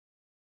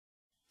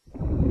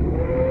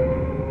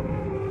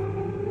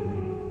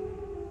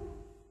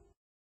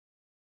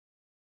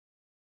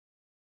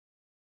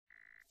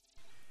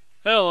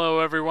Hello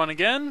everyone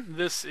again,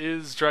 this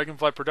is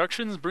Dragonfly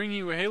Productions bringing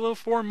you Halo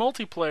 4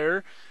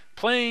 multiplayer,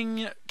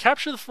 playing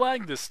Capture the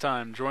Flag this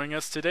time. Joining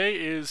us today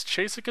is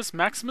Chasicus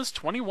Maximus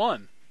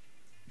 21.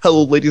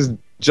 Hello, ladies and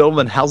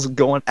gentlemen. How's it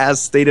going?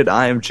 As stated,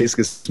 I am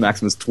Chasicus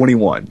Maximus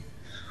 21.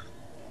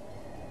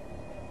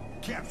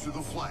 Capture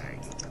the flag.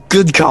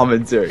 Good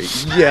commentary.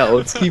 Yeah,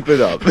 let's keep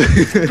it up.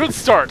 Good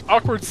start,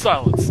 awkward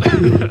silence.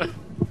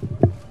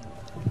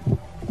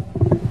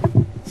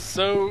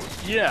 So,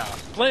 yeah,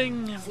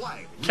 playing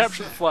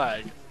Capture the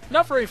Flag.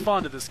 Not very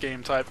fond of this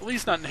game type, at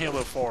least not in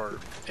Halo 4.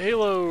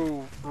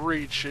 Halo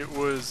Reach, it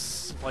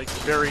was, like,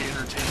 very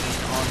entertaining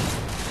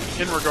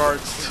in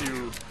regards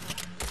to,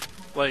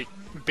 like,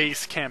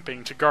 base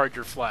camping to guard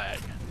your flag.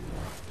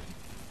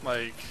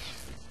 Like,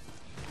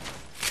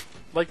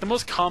 the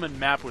most common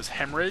map was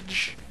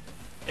Hemorrhage,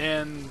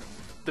 and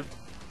the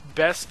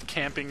best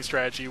camping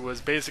strategy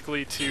was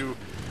basically to,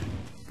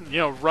 you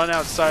know, run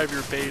outside of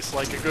your base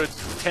like a good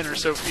 10 or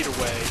so feet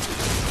away,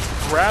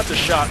 grab the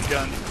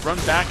shotgun, run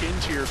back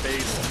into your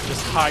base, and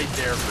just hide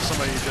there for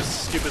somebody to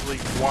just stupidly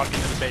walk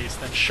into the base,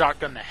 then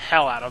shotgun the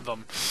hell out of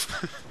them.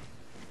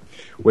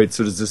 Wait,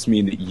 so does this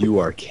mean that you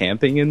are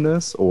camping in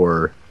this,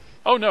 or...?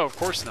 Oh no, of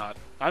course not.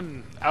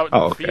 I'm out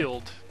in the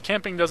field.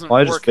 Camping doesn't work.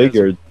 I just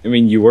figured. I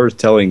mean, you were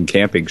telling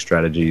camping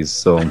strategies,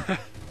 so...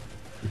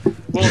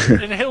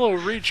 Well, in Halo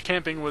Reach,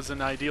 camping was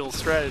an ideal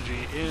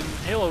strategy. In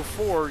Halo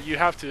 4, you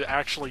have to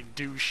actually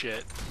do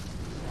shit.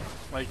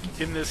 Like,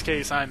 in this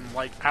case, I'm,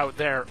 like, out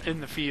there in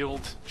the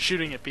field,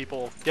 shooting at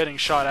people, getting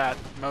shot at,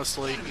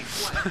 mostly.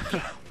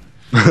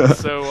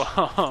 So,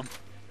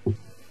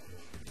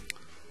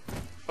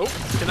 Oh,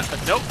 can I...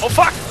 no! Oh,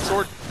 fuck!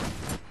 Sword!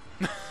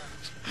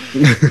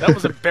 That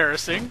was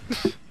embarrassing.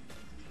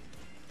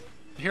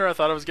 Here I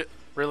thought I was get...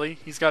 Really?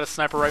 He's got a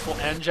sniper rifle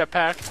and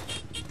jetpack?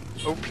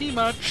 OP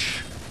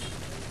much.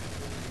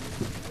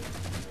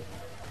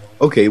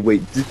 Okay,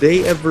 wait, did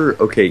they ever...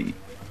 Okay,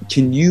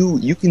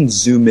 you can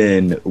zoom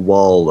in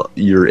while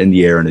you're in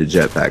the air in a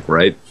jetpack,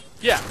 right?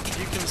 Yeah,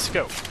 you can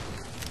scope.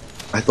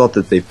 I thought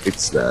that they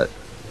fixed that.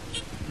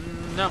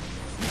 No.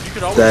 You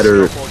could always that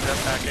scope while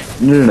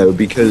jetpacking. No,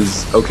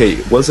 because...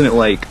 Okay, wasn't it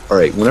like...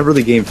 Alright, whenever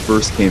the game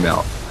first came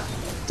out,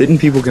 didn't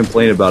people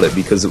complain about it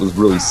because it was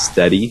really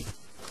steady?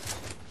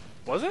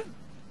 Was it?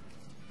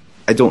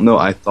 I don't know,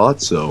 I thought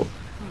so.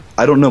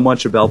 I don't know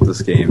much about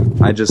this game.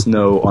 I just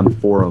know on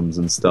forums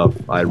and stuff,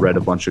 I read a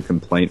bunch of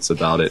complaints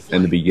about it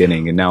in the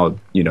beginning, and now,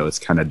 you know, it's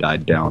kind of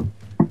died down.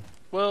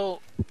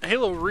 Well,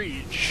 Halo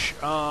Reach,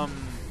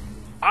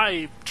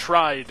 I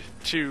tried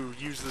to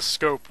use the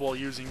scope while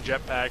using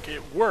jetpack.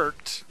 It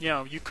worked. You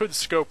know, you could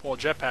scope while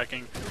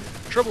jetpacking.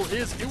 Trouble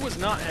is, it was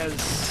not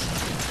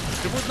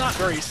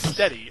very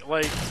steady.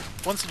 Like,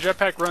 once the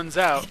jetpack runs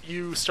out,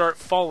 you start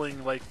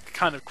falling, like,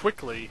 kind of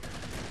quickly.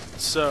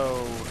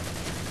 So,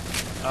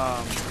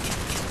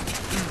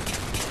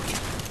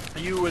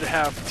 you would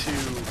have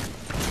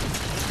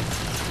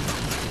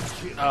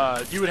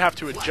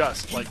to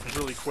adjust, like,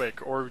 really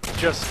quick, or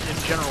just, in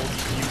general,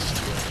 be used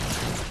to it.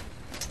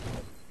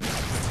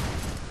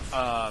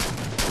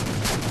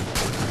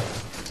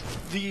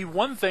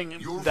 One of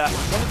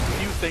the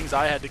few things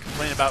I had to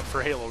complain about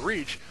for Halo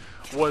Reach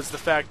was the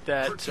fact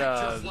that,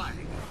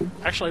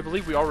 actually, I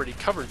believe we already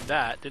covered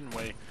that, didn't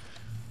we?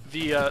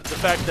 The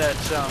fact that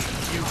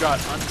you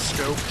got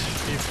unscoped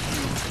if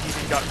you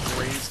even got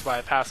grazed by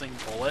a passing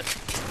bullet.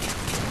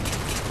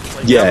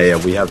 Like, yeah,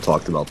 we have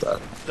talked about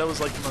that. That was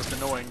like the most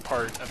annoying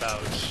part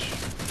about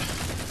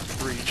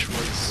Reach,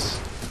 was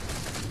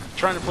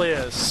trying to play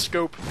a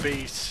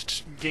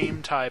scope-based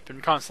game type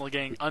and constantly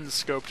getting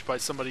unscoped by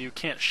somebody who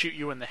can't shoot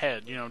you in the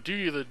head. You know, do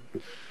you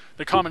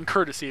the common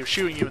courtesy of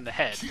shooting you in the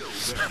head.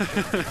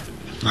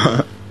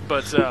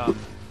 But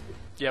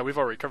yeah, we've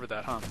already covered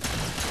that, huh?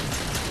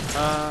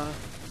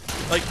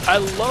 Like, I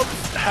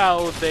love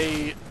how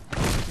they...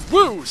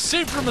 Woo!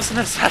 Saved from an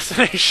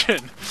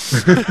assassination!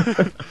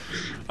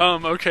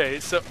 Okay,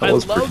 so that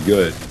was pretty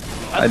good.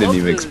 I didn't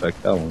even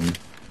expect that one.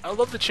 I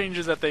love the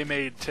changes that they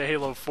made to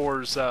Halo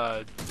 4's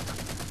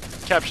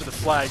Capture the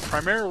Flag.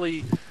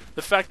 Primarily,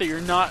 the fact that you're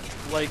not,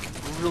 like,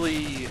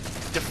 really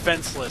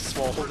defenseless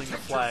while holding the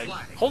flag.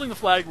 Holding the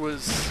flag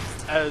was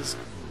as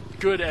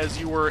good as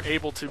you were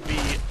able to be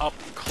up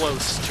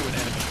close to an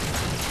enemy.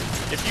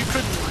 If you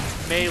couldn't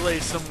melee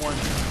someone,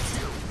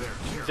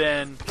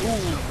 then...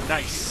 Ooh,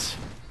 nice.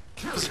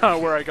 That's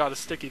not where I got a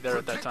sticky there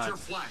at that time.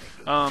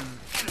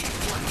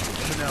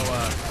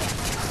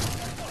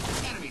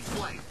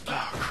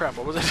 Oh crap,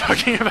 what was I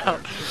talking about?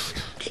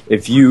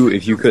 If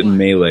you couldn't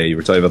melee, you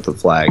were talking about the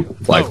flag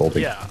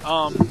holding. Yeah,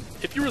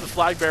 if you were the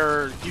flag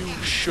bearer, you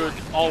should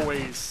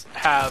always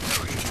have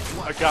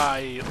a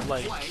guy,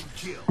 like,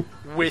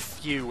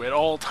 with you at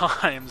all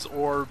times,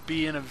 or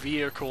be in a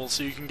vehicle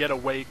so you can get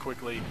away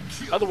quickly.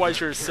 Otherwise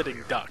you're a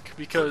sitting duck,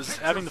 because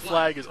having the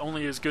flag is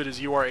only as good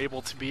as you are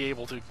able to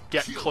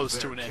get close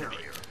to an enemy.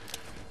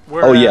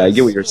 Whereas, oh yeah, I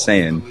get what you're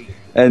saying.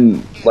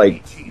 And,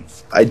 like,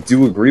 I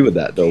do agree with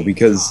that, though,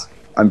 because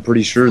I'm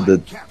pretty sure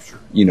that,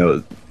 you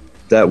know,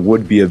 that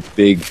would be a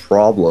big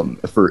problem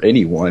for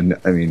anyone.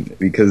 I mean,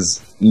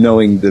 because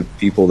knowing the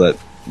people that,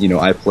 you know,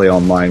 I play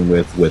online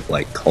with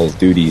like Call of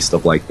Duty,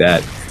 stuff like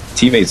that,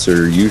 teammates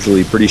are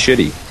usually pretty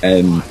shitty.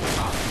 And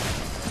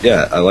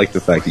yeah, I like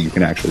the fact that you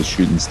can actually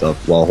shoot and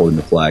stuff while holding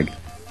the flag.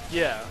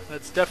 Yeah,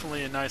 that's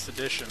definitely a nice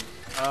addition.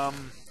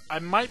 I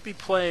might be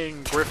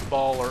playing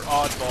Griffball or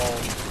Oddball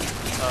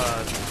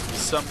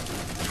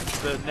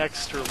the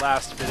next or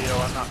last video,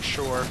 I'm not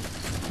sure.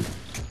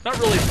 Not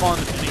really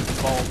fond of any of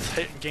the ball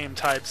game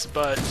types,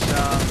 but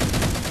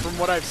from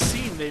what I've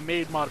seen, they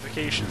made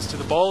modifications to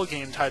the ball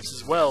game types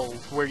as well,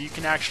 where you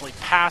can actually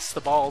pass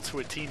the ball to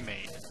a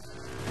teammate.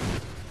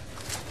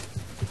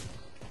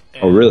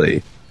 And oh,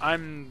 really?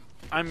 I'm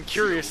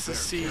curious to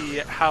see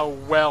how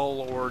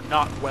well or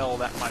not well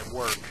that might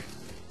work.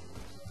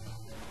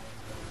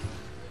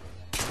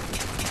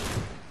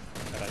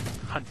 Gotta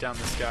hunt down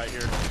this guy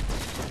here.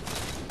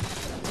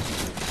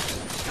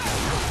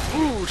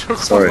 Ooh,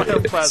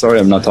 sorry,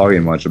 I'm not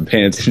talking much. I'm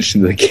paying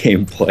attention to the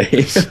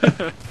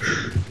gameplay.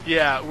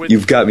 Yeah,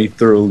 you've got me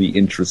thoroughly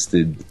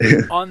interested.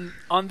 on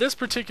this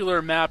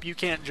particular map, you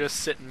can't just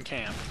sit and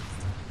camp.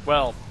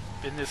 Well,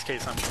 in this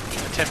case, I'm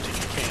attempting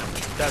to camp.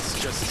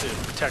 That's just to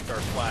protect our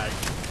flag,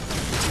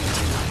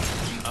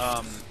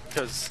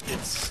 because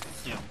it's,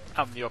 you know,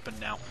 out in the open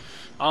now.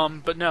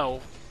 But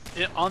no,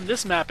 on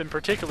this map in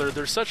particular,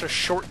 there's such a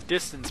short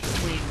distance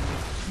between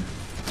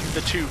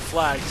the two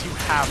flags. You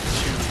have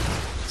to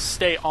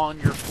stay on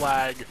your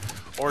flag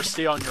or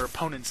stay on your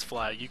opponent's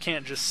flag. You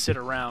can't just sit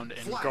around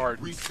and guard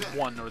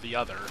one or the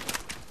other.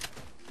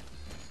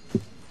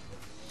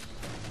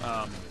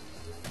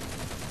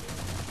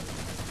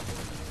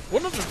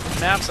 One of the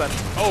maps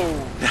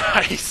oh,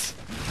 nice!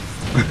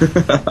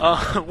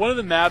 One of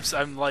the maps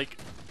I'm like,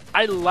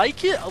 I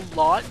like it a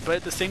lot, but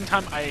at the same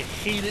time I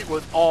hate it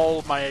with all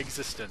of my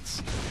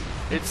existence.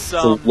 It's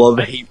a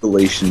love-hate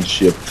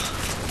relationship.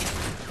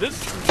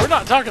 We're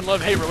not talking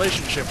love-hate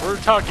relationship, we're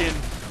talking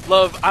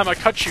love, I'ma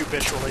cut you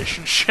bitch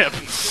relationship.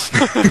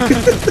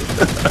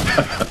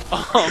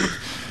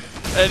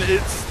 And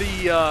it's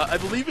the, I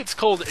believe it's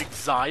called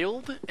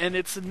Exiled, and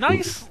it's a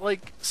nice,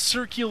 like,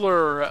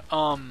 circular,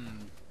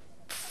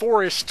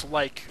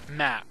 forest-like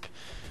map.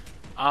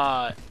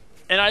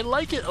 And I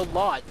like it a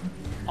lot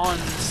on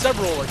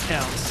several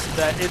accounts,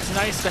 that it's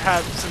nice to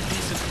have some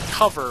decent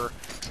cover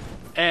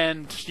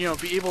and, you know,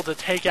 be able to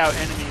take out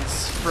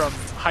enemies from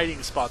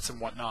hiding spots and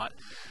whatnot.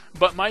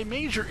 But my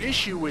major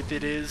issue with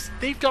it is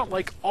they've got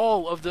like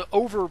all of the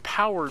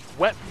overpowered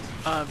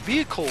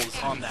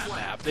vehicles on that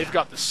map. They've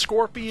got the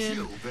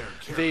Scorpion,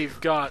 they've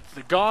got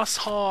the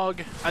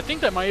Gosshog. I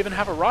think that might even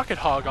have a Rocket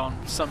Hog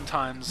on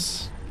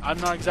sometimes. I'm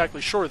not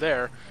exactly sure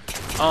there.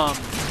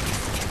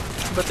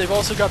 But they've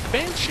also got the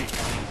Banshee.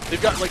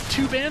 They've got like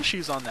 2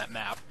 Banshees on that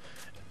map.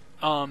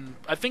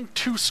 I think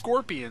 2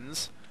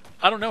 Scorpions.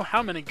 I don't know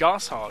how many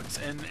Gosshogs,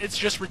 and it's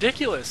just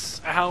ridiculous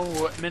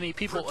how many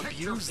people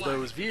abuse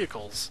those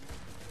vehicles.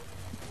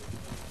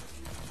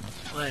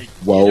 Like,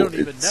 well, you don't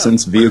even know.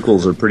 Since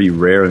vehicles are pretty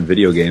rare in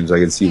video games, I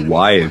can see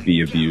why it'd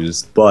be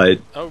abused, but...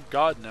 Oh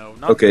god, no.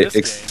 Not okay, this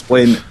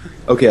explain... game.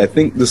 Okay, I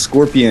think the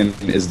Scorpion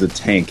is the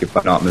tank, if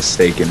I'm not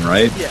mistaken,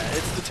 right? Yeah,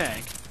 it's the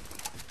tank.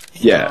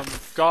 Yeah.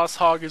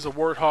 Gosshog is a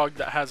Warthog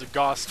that has a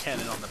Goss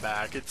cannon on the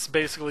back. It's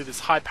basically this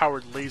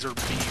high-powered laser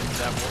beam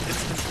that will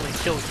instantly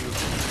kill you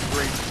if you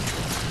raise you.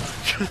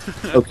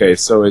 Okay,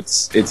 so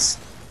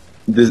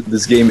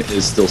this game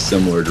is still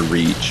similar to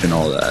Reach and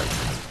all that.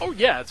 Oh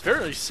yeah, it's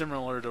very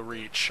similar to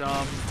Reach.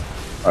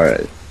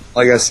 Alright.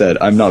 Like I said,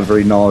 I'm not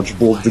very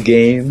knowledgeable of the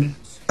game.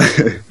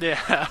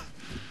 Yeah.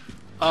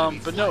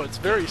 But no, it's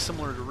very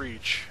similar to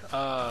Reach.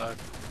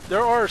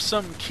 There are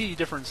some key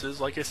differences,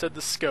 like I said,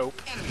 the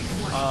scope.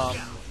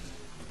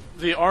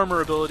 The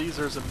armor abilities,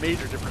 there's a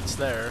major difference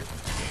there.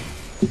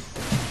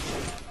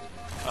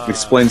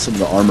 Explain some of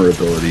the armor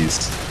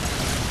abilities.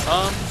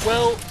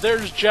 Well,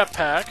 there's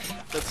Jetpack.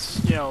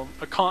 That's, you know,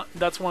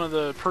 that's one of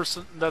the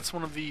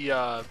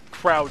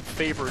crowd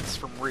favorites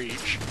from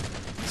Reach.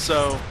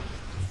 So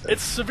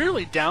it's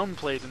severely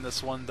downplayed in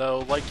this one, though.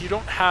 Like, you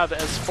don't have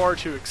as far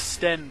to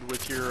extend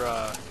with your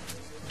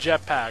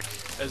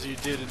Jetpack as you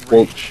did in Reach.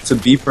 Well, to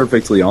be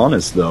perfectly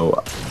honest,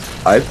 though,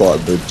 I thought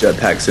the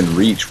jetpacks in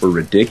Reach were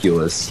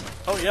ridiculous.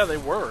 Oh yeah, they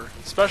were.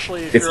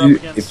 Especially if you're up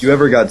against... If you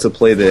ever got to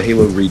play the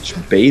Halo Reach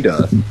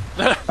beta,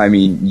 I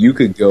mean, you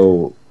could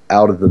go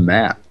out of the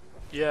map.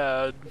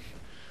 Yeah.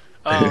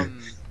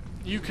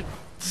 You could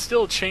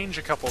still change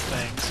a couple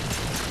things.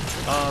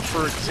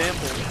 For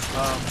example,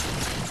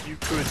 you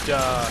could...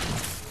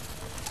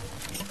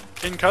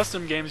 in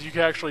custom games, you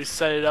could actually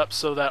set it up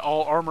so that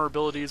all armor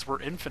abilities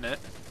were infinite.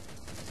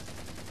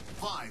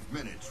 5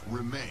 minutes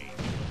remain.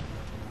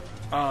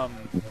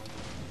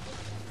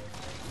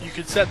 You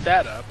could set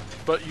that up,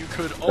 but you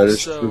could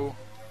also...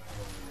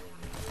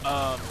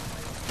 I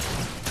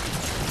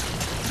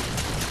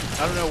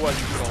don't know what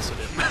you could also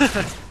do.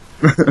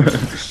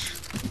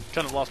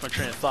 Kind of lost my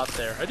train of thought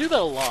there. I do that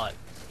a lot.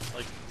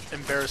 Like,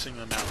 embarrassing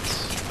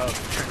amounts of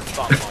train of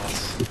thought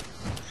loss.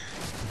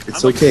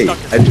 It's okay,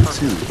 I do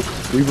too.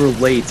 We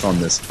relate on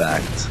this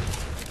fact.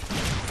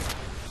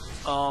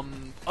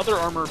 other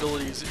armor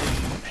abilities in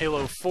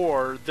Halo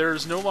 4,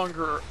 there's no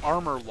longer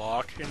armor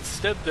lock.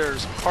 Instead,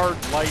 there's hard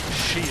light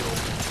shield,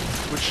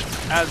 which,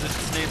 as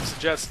its name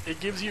suggests, it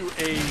gives you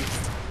a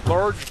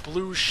large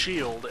blue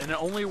shield, and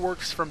it only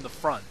works from the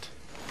front.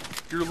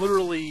 You're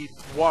literally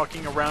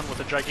walking around with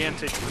a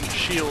gigantic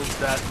shield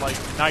that, like,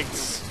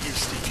 knights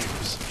used to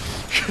use.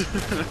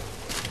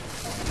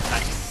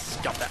 Nice.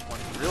 Got that one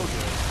real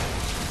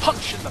good.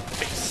 Punch in the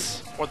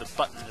face! Or the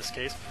button in this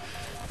case.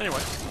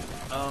 Anyway,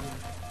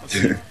 let's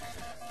see.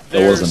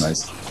 That was a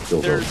nice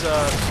kill, There's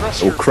a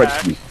thruster correct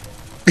pack. me.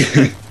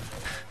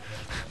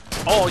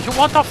 Oh, you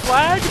want a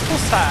flag? Too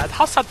sad.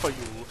 How sad for you.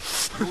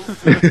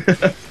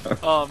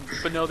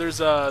 But no, there's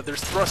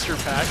thruster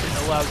pack.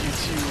 It allows you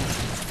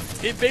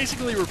to. It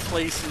basically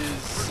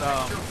replaces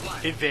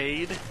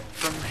evade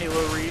from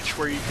Halo Reach,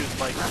 where you could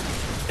like.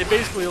 It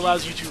basically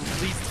allows you to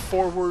leap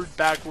forward,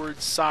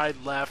 backwards, side,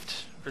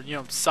 left, or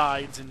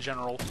sides in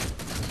general.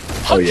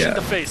 Punch in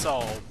the face.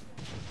 Oh.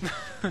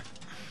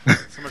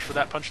 So much for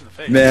that punch in the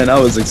face. Man, I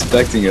was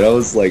expecting it. I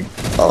was like,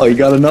 oh, you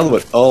got another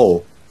one.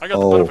 Oh. I got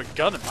the butt of a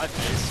gun in my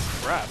face.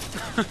 Crap.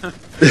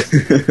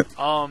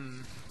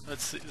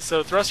 Let's see.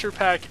 So thruster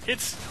pack,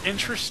 it's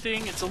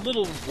interesting. It's a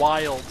little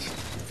wild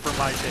for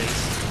my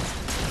taste.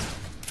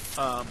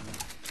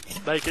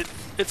 Like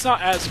it's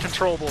not as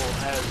controllable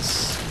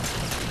as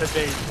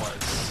evade was.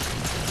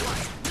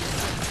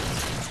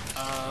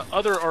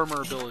 Other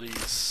armor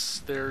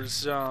abilities.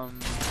 There's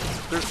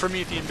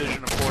Promethean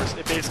Vision, of course.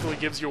 It basically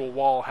gives you a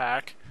wall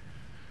hack.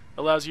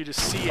 Allows you to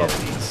see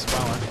enemies.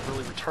 Wow, I'm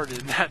really retarded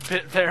in that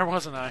bit there,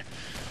 wasn't I? I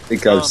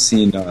think I've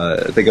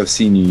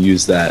seen you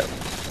use that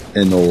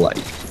in the like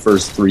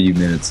first 3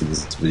 minutes of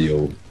this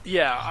video.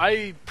 Yeah,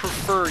 I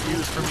prefer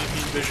use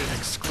Promethean Vision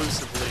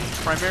exclusively,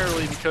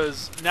 primarily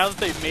because now that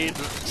they've made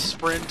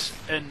Sprint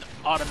an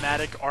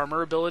automatic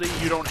armor ability,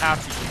 you don't have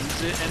to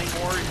use it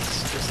anymore.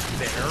 It's just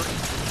there.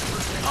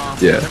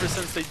 Ever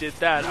since they did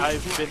that,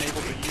 I've been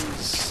able to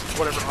use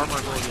whatever armor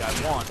ability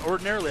I want.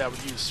 Ordinarily, I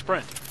would use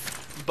Sprint.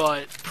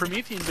 But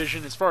Promethean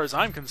Vision, as far as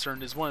I'm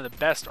concerned, is one of the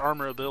best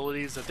armor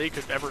abilities that they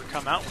could ever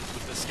come out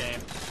with this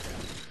game.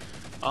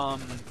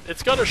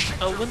 It's got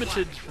a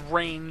limited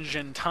range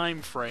and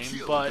time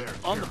frame, but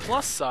on the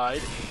plus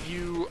side,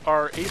 you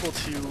are able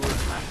to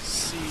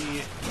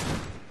see...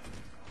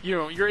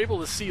 you're able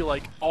to see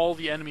like all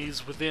the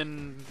enemies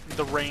within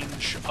the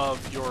range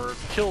of your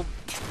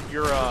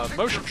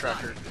motion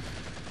tracker,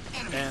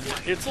 and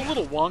it's a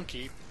little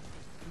wonky.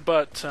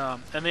 But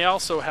and they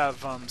also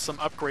have some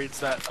upgrades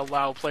that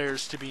allow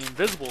players to be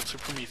invisible to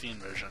Promethean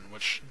Vision,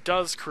 which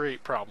does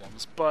create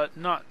problems, but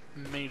not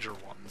major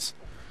ones.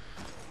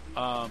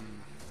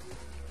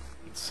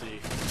 Let's see.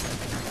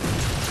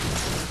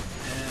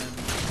 And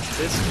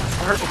this is the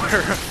part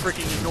where a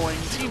freaking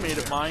annoying teammate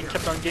of mine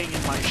kept on getting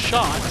in my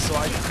shot, so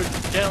I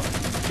couldn't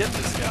get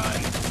this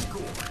guy.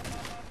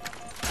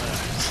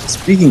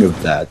 Speaking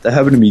of that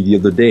happened to me the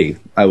other day.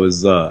 I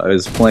was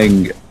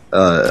playing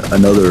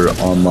another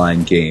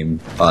online game.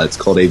 It's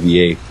called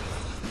AVA,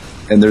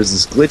 and there's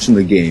this glitch in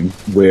the game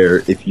where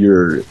if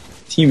your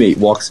teammate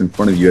walks in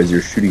front of you as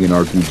you're shooting an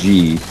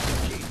RPG,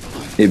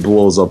 it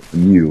blows up the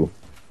Mew.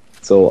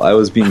 So I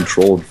was being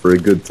trolled for a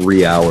good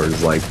 3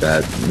 hours like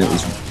that, and it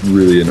was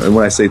really annoying. And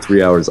when I say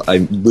 3 hours, I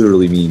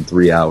literally mean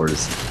 3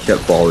 hours. It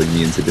kept following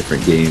me into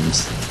different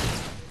games.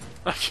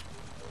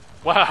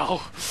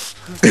 Wow.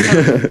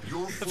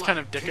 That's kind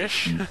of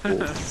dickish.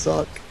 People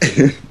suck.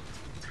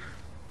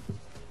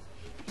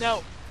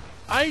 Now,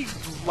 I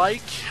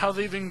like how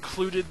they've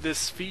included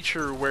this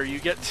feature where you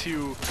get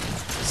to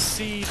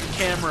see the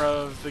camera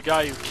of the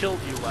guy who killed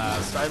you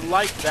last. I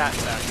like that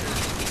factor.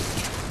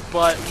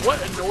 But what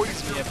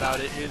annoys me about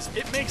it is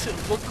it makes it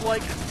look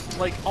like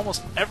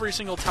almost every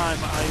single time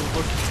I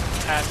look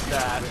at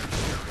that,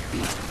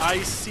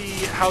 I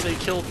see how they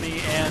killed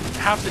me, and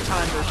half the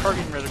time their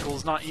targeting reticle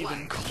is not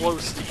even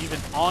close to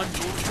even on me,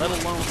 let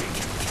alone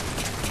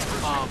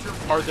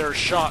are their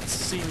shots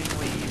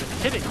seemingly even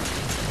hitting me.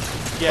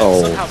 Yet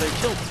somehow they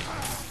killed me.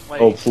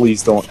 Like, oh,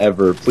 please don't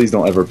ever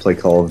play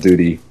Call of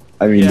Duty.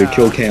 I mean, the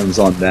kill cams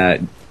on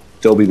that,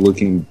 they'll be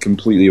looking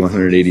completely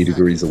 180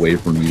 degrees away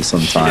from you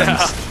sometimes.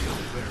 Yeah,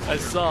 I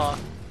saw.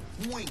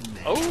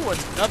 Oh,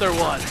 another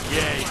one!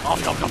 Yay!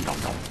 Om nom nom nom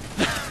nom.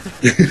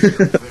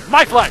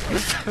 My flag!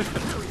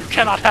 You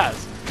cannot have.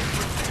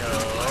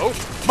 No,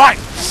 mine.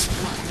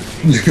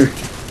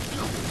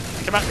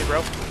 Come at me,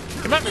 bro.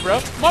 Come at me, bro.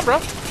 Come on, bro.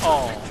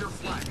 Oh.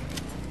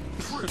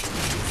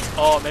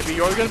 Oh, maybe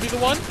you're gonna be the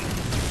one?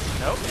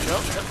 No, no,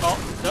 no,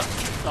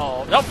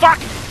 oh, no, fuck!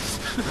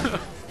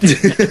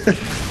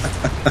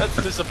 That's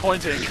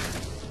disappointing.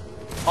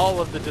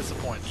 All of the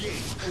disappointing.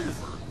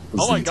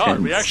 Oh my god,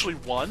 we actually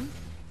won?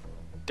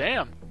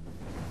 Damn.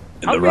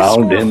 And the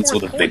round ends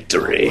with a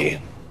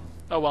victory.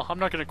 Oh well, I'm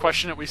not gonna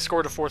question it, we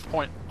scored a 4th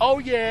point. Oh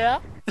yeah!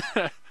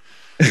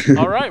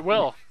 Alright,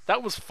 well,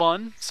 that was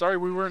fun. Sorry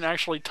we weren't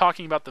actually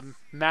talking about the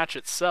match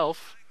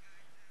itself.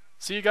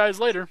 See you guys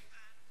later.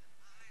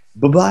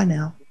 Bye-bye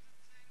now.